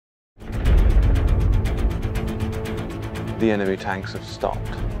the enemy tanks have stopped.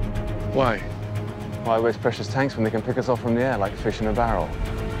 Why? Why waste precious tanks when they can pick us off from the air like fish in a barrel?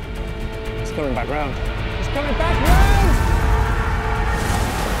 It's coming back round. It's coming back round!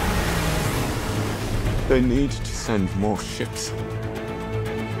 They need to send more ships.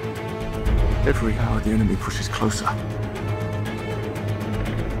 Every hour the enemy pushes closer.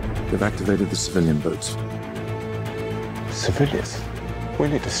 They've activated the civilian boats. Civilians? We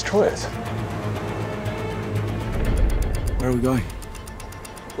need destroyers. Where are we going?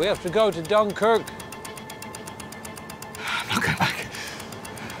 We have to go to Dunkirk. I'm not going back.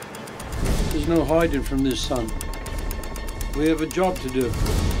 There's no hiding from this, son. We have a job to do.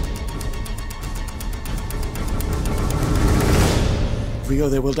 If we go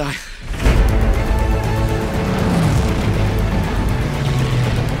there, we'll die.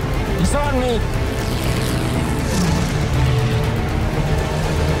 It's on me!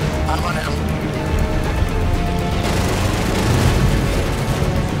 I'm on him.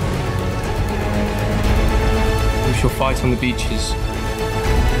 We shall fight on the beaches.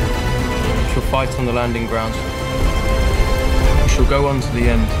 We shall fight on the landing grounds. We shall go on to the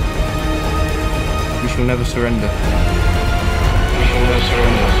end. We shall never surrender. We shall never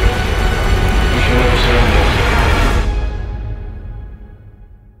surrender. We shall never surrender.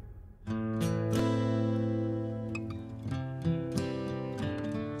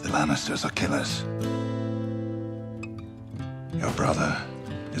 The Lannisters are killers. Your brother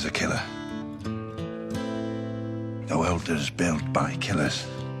is a killer. The world is built by killers.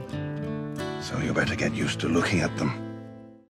 So you better get used to looking at them.